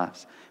in our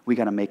lives. We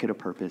got to make it a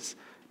purpose.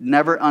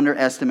 Never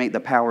underestimate the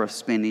power of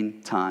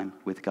spending time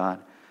with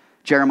God.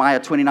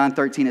 Jeremiah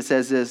 29:13, it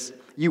says this: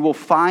 you will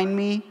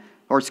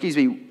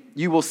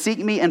seek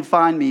me and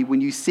find me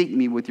when you seek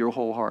me with your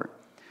whole heart.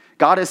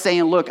 God is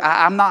saying, look,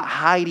 I'm not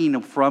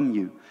hiding from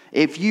you.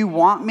 If you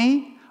want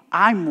me,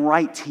 I'm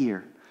right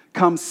here.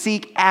 Come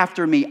seek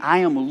after me. I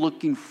am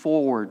looking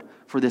forward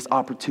for this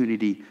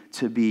opportunity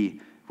to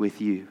be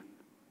with you.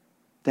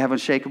 To have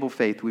unshakable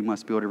faith, we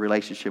must build a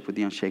relationship with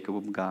the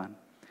unshakable God.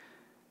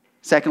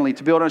 Secondly,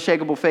 to build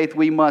unshakable faith,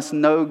 we must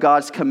know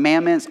God's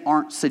commandments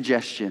aren't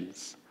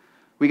suggestions.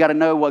 We got to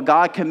know what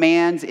God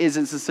commands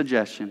isn't a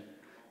suggestion.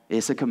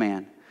 It's a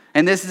command.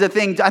 And this is a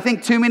thing, I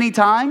think too many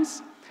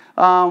times,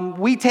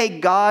 we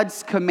take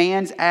God's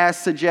commands as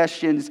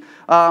suggestions.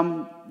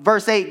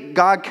 Verse 8,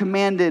 God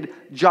commanded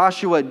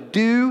Joshua,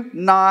 do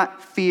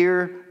not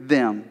fear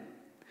them.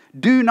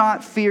 Do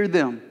not fear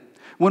them.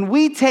 When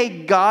we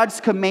take God's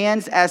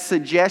commands as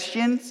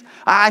suggestions,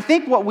 I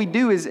think what we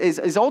do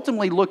is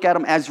ultimately look at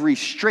them as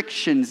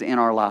restrictions in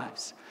our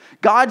lives.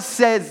 God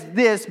says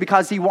this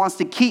because he wants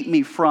to keep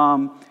me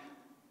from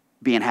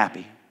being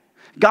happy.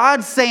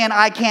 God's saying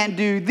I can't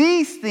do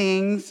these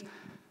things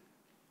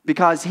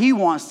because he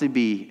wants to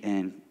be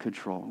in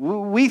control.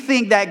 We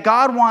think that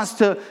God wants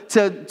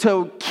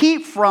to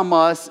keep from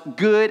us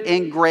good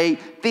and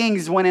great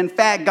things when in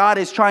fact God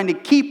is trying to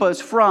keep us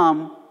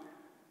from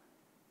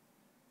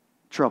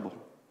trouble.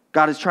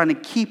 God is trying to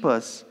keep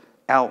us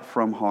out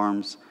from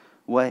harm's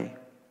way.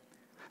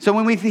 So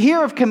when we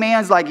hear of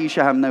commands like you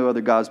shall have no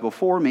other gods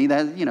before me,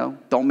 that,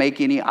 don't make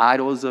any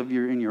idols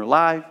in your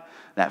life.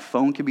 That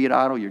phone could be an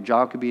idol, your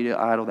job could be an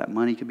idol, that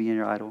money could be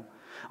your idol.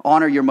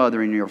 Honor your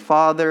mother and your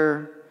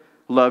father.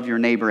 Love your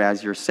neighbor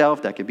as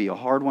yourself. That could be a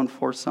hard one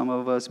for some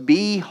of us.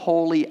 Be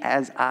holy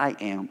as I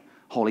am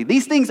holy.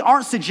 These things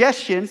aren't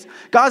suggestions.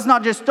 God's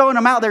not just throwing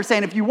them out there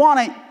saying, if you want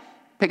it,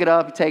 pick it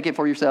up, take it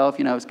for yourself.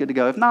 It's good to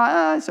go. If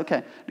not, it's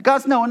okay.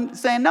 God's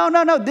saying,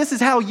 no. This is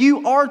how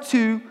you are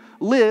to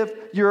live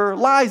your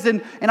lives.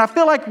 And I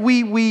feel like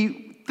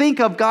we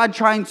think of God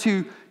trying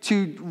to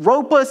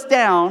rope us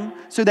down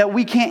so that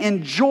we can't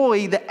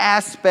enjoy the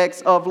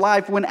aspects of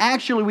life, when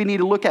actually we need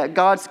to look at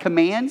God's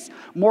commands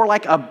more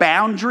like a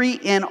boundary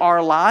in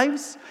our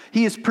lives.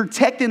 He is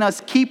protecting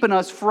us, keeping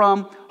us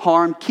from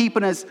harm,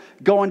 keeping us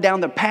going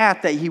down the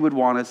path that he would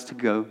want us to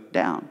go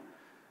down.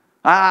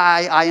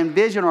 I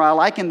envision, or I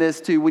liken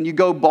this to when you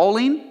go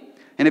bowling,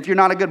 and if you're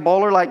not a good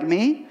bowler like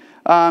me,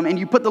 and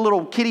you put the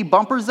little kiddie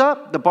bumpers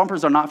up, the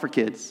bumpers are not for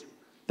kids.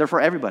 They're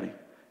for everybody.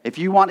 If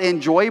you want to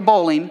enjoy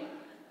bowling,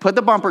 put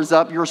the bumpers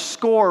up. Your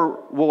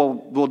score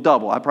will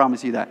double. I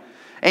promise you that.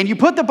 And you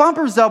put the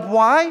bumpers up.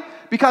 Why?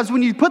 Because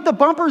when you put the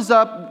bumpers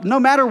up, no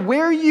matter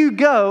where you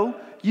go,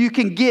 you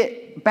can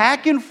get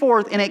back and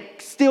forth, and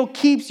it still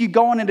keeps you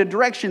going in the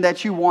direction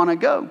that you want to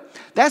go.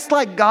 That's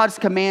like God's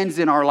commands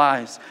in our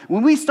lives.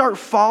 When we start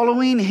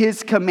following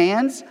his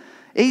commands,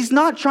 he's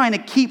not trying to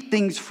keep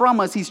things from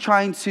us. He's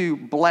trying to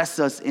bless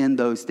us in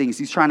those things.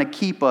 He's trying to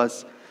keep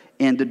us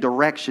in the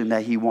direction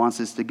that he wants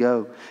us to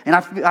go. And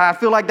I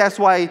feel like that's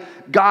why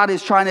God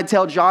is trying to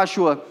tell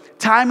Joshua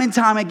time and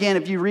time again.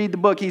 If you read the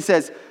book, he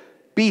says,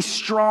 be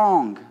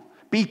strong,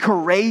 be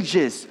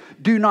courageous,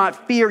 do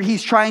not fear.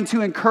 He's trying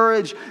to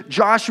encourage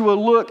Joshua,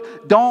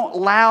 look, don't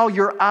allow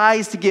your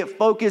eyes to get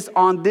focused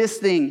on this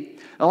thing.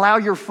 Allow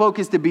your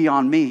focus to be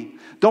on me.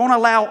 Don't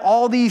allow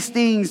all these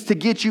things to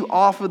get you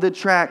off of the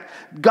track.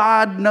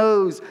 God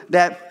knows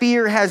that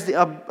fear has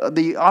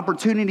the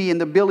opportunity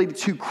and the ability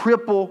to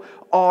cripple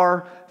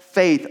our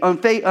faith.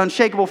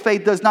 Unshakable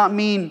faith does not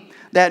mean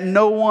that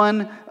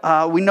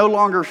we no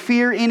longer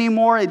fear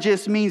anymore. It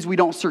just means we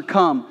don't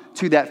succumb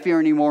to that fear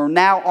anymore.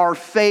 Now our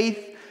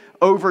faith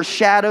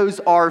overshadows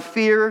our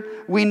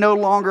fear. We no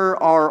longer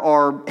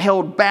are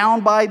held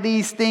bound by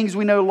these things.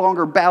 We no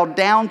longer bow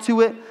down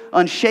to it.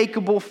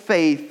 Unshakable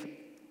faith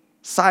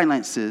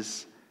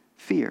silences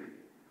fear.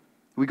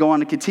 We go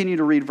on to continue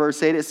to read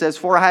verse 8. It says,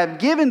 for I have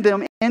given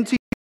them into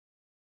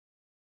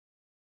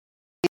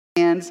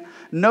your hands,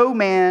 no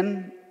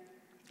man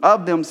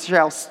of them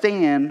shall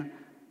stand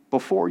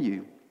before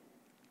you.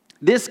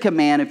 This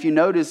command, if you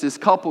notice, is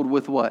coupled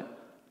with what?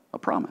 A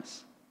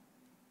promise.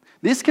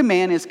 This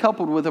command is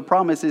coupled with a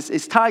promise.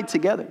 It's tied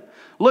together.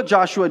 Look,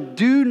 Joshua,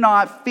 do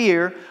not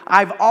fear.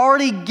 I've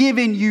already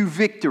given you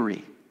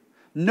victory.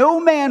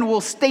 No man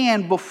will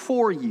stand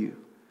before you.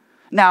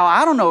 Now,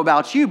 I don't know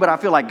about you, but I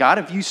feel like, God,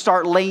 if you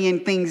start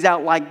laying things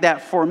out like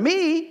that for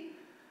me,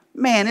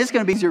 man, it's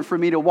going to be easier for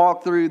me to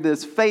walk through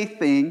this faith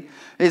thing.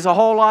 It's a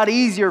whole lot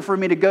easier for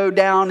me to go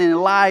down in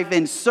life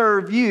and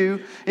serve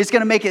you. It's going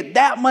to make it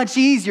that much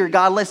easier,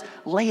 God. Let's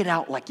lay it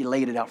out like you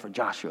laid it out for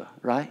Joshua,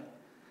 right?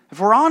 If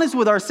we're honest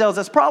with ourselves,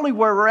 that's probably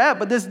where we're at.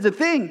 But this is the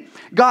thing.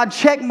 God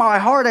checked my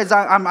heart as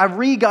I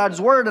read God's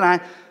word.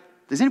 And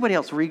does anybody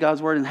else read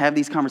God's word and have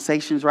these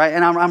conversations, right?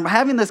 And I'm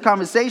having this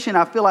conversation.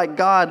 I feel like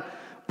God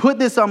put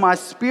this on my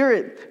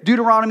spirit.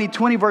 Deuteronomy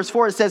 20 verse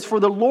 4, it says, for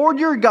the Lord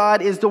your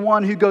God is the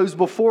one who goes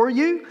before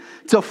you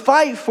to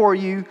fight for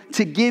you,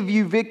 to give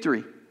you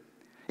victory.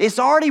 It's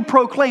already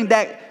proclaimed.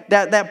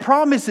 That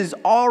promise is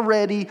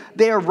already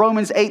there.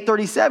 Romans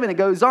 8:37, it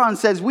goes on and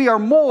says, we are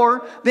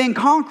more than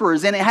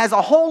conquerors. And it has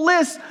a whole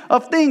list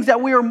of things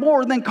that we are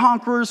more than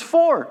conquerors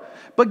for.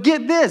 But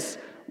get this.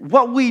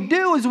 What we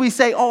do is we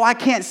say, I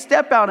can't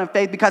step out in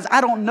faith because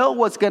I don't know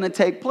what's going to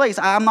take place.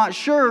 I'm not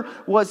sure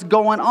what's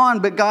going on.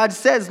 But God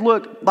says,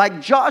 look, like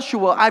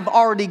Joshua, I've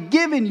already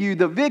given you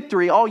the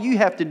victory. All you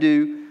have to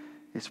do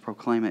is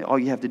proclaim it. All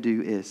you have to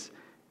do is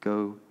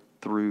go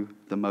through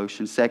the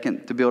motion.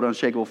 Second, to build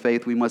unshakable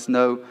faith, we must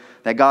know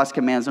that God's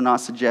commands are not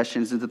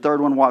suggestions. And the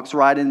third one walks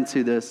right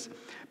into this.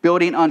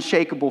 Building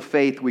unshakable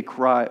faith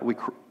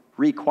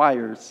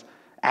requires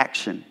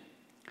action.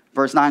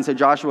 Verse 9, so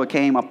Joshua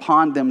came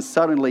upon them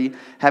suddenly,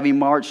 having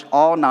marched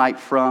all night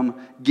from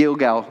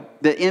Gilgal.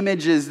 The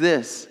image is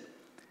this.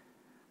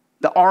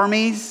 The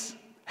armies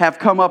have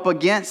come up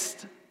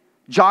against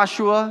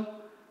Joshua,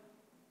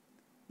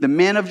 the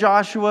men of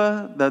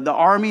Joshua, the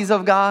armies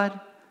of God.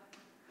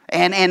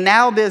 And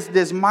now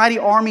this mighty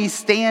army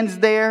stands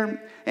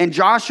there, and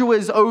Joshua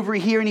is over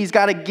here, and he's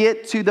got to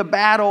get to the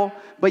battle.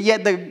 But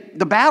yet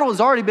the battle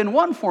has already been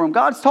won for him.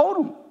 God's told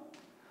him.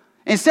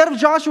 Instead of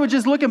Joshua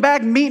just looking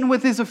back, meeting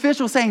with his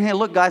officials, saying, hey,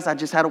 look, guys, I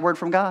just had a word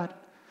from God.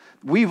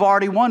 We've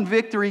already won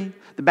victory.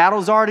 The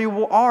battle's already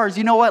ours.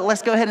 You know what?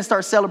 Let's go ahead and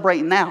start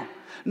celebrating now.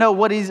 No,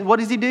 what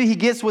does he do? He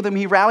gets with them.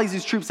 He rallies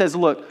his troops, says,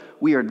 look,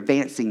 we are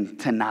advancing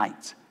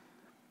tonight.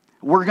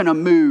 We're going to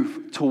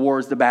move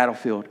towards the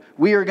battlefield.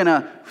 We are going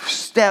to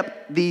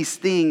step these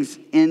things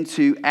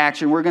into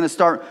action. We're going to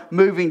start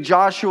moving.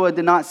 Joshua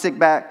did not sit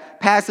back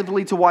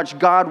passively to watch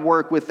God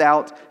work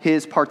without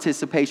his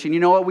participation. You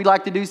know what we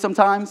like to do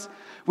sometimes?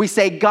 We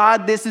say,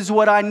 God, this is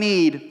what I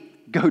need.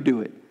 Go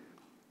do it.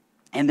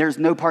 And there's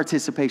no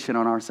participation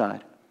on our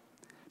side.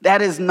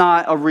 That is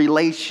not a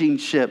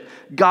relationship.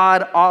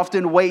 God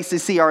often waits to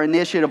see our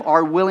initiative,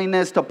 our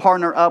willingness to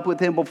partner up with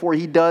him before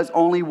he does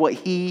only what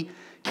he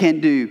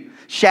can do.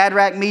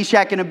 Shadrach,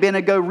 Meshach, and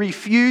Abednego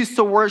refused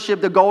to worship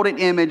the golden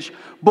image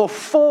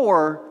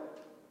before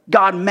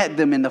God met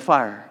them in the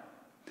fire.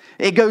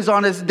 It goes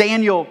on as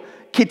Daniel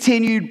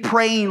continued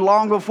praying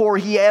long before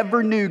he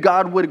ever knew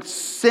God would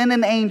send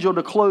an angel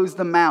to close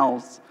the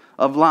mouths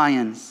of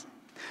lions.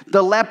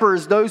 The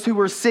lepers, those who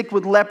were sick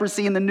with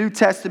leprosy in the New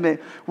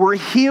Testament, were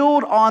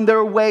healed on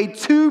their way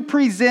to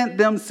present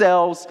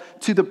themselves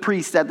to the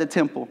priest at the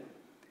temple.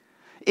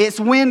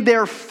 It's when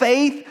their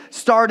faith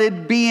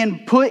started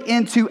being put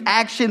into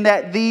action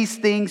that these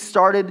things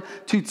started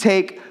to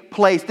take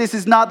place. This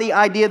is not the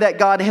idea that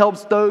God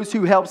helps those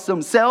who help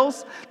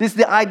themselves. This is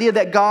the idea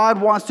that God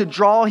wants to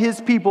draw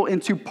his people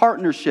into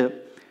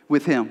partnership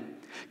with him.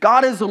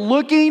 God is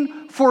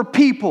looking for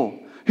people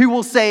who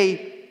will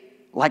say,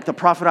 like the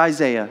prophet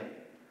Isaiah,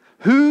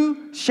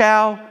 who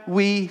shall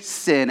we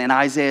send? And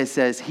Isaiah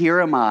says,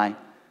 here am I.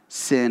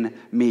 Send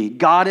me.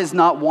 God is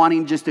not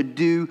wanting just to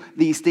do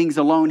these things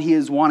alone. He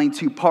is wanting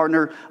to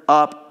partner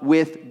up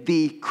with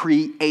the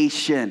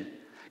creation.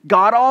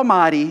 God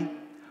Almighty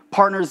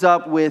partners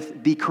up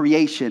with the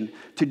creation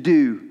to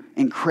do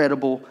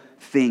incredible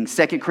things.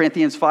 2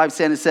 Corinthians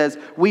 5:10 says,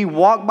 we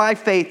walk by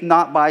faith,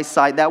 not by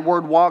sight. That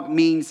word walk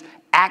means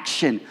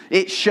action.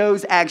 It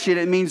shows action.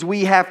 It means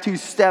we have to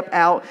step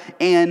out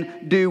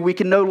and do. We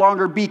can no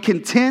longer be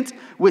content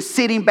with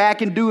sitting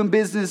back and doing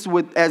business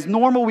as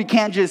normal. We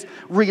can't just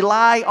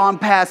rely on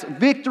past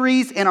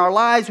victories in our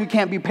lives. We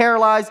can't be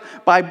paralyzed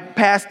by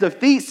past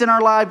defeats in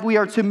our life. We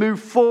are to move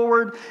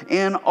forward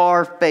in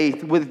our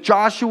faith. With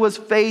Joshua's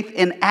faith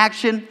in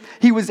action,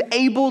 he was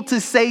able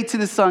to say to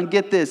the sun,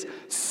 get this,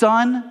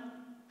 sun,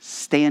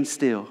 stand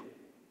still.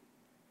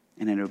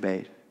 And it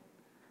obeyed.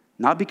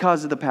 Not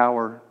because of the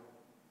power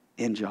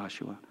in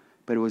Joshua,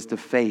 but it was the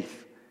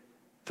faith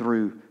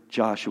through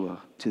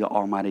Joshua to the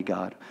Almighty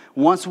God.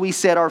 Once we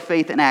set our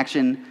faith in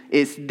action,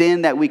 it's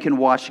then that we can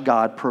watch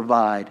God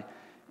provide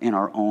in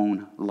our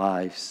own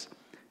lives.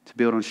 To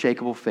build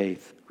unshakable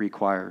faith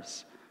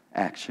requires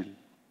action.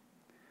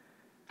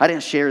 I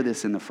didn't share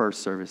this in the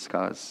first service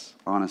because,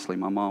 honestly,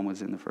 my mom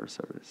was in the first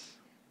service.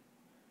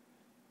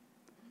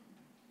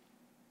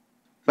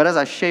 But as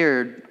I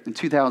shared, in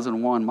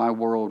 2001, my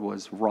world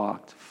was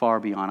rocked far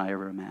beyond I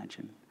ever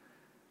imagined.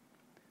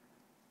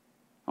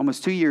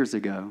 Almost 2 years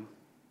ago,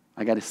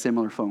 I got a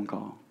similar phone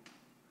call.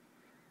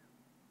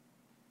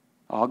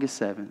 August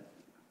 7th,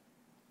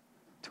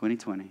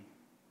 2020,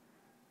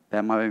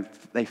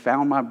 that they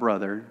found my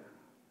brother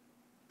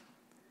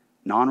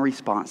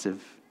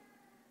non-responsive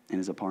in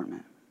his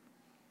apartment.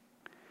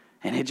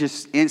 And it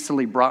just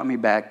instantly brought me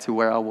back to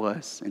where I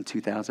was in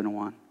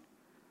 2001.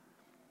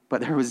 But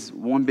there was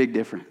one big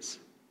difference.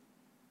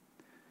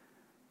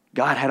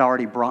 God had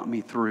already brought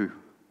me through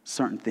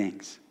certain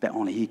things that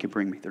only he could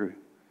bring me through.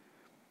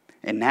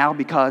 And now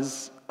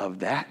because of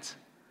that,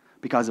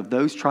 because of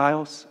those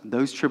trials,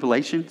 those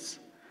tribulations,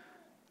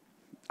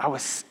 I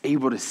was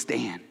able to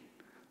stand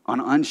on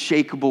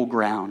unshakable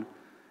ground.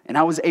 And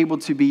I was able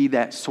to be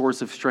that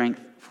source of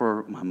strength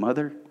for my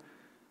mother,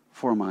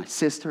 for my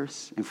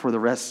sisters, and for the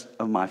rest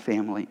of my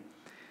family.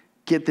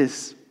 Get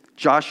this,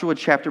 Joshua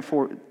chapter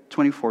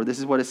 24, this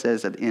is what it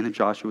says at the end of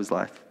Joshua's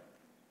life.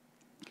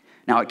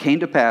 Now it came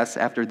to pass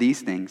after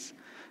these things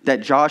that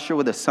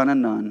Joshua the son of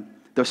Nun,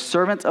 the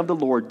servant of the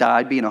Lord,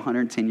 died being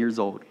 110 years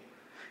old.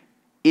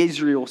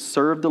 Israel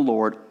served the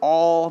Lord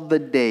all the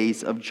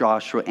days of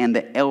Joshua and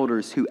the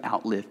elders who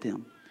outlived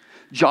him.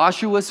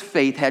 Joshua's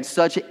faith had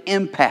such an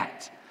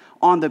impact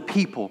on the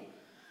people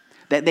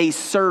that they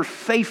served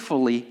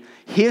faithfully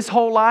his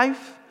whole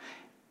life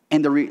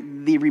and the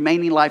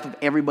remaining life of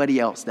everybody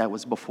else that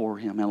was before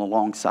him and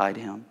alongside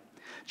him.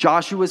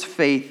 Joshua's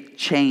faith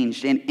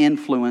changed and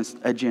influenced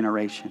a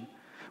generation.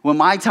 When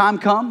my time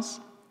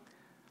comes,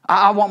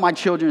 I want my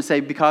children to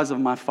say, because of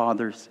my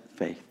father's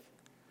faith.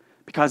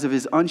 Because of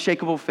his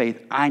unshakable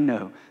faith, I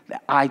know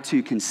that I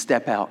too can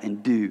step out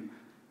and do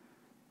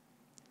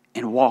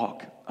and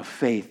walk a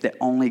faith that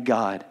only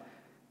God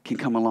can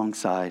come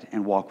alongside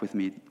and walk with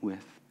me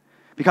with.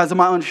 Because of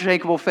my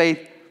unshakable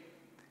faith,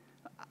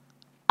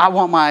 I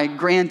want my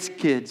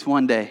grandkids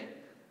one day,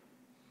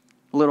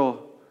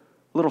 little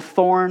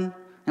Thorn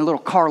and little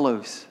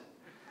Carlos.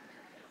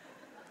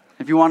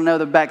 If you want to know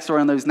the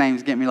backstory on those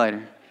names, get me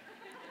later.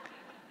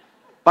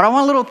 But I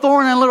want little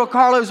Thorn and little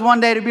Carlos one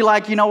day to be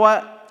like, you know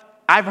what?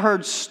 I've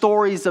heard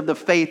stories of the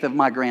faith of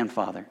my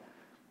grandfather.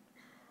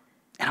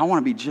 And I want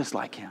to be just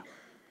like him.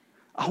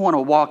 I want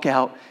to walk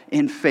out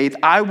in faith.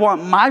 I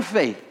want my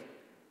faith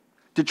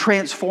to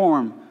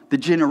transform the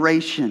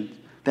generation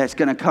that's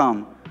going to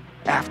come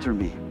after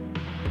me.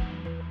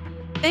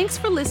 Thanks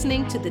for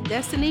listening to the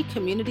Destiny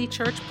Community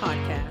Church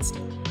podcast.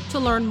 To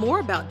learn more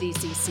about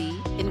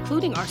DCC,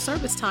 including our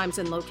service times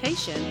and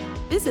location,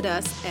 visit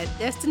us at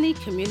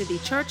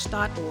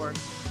destinycommunitychurch.org.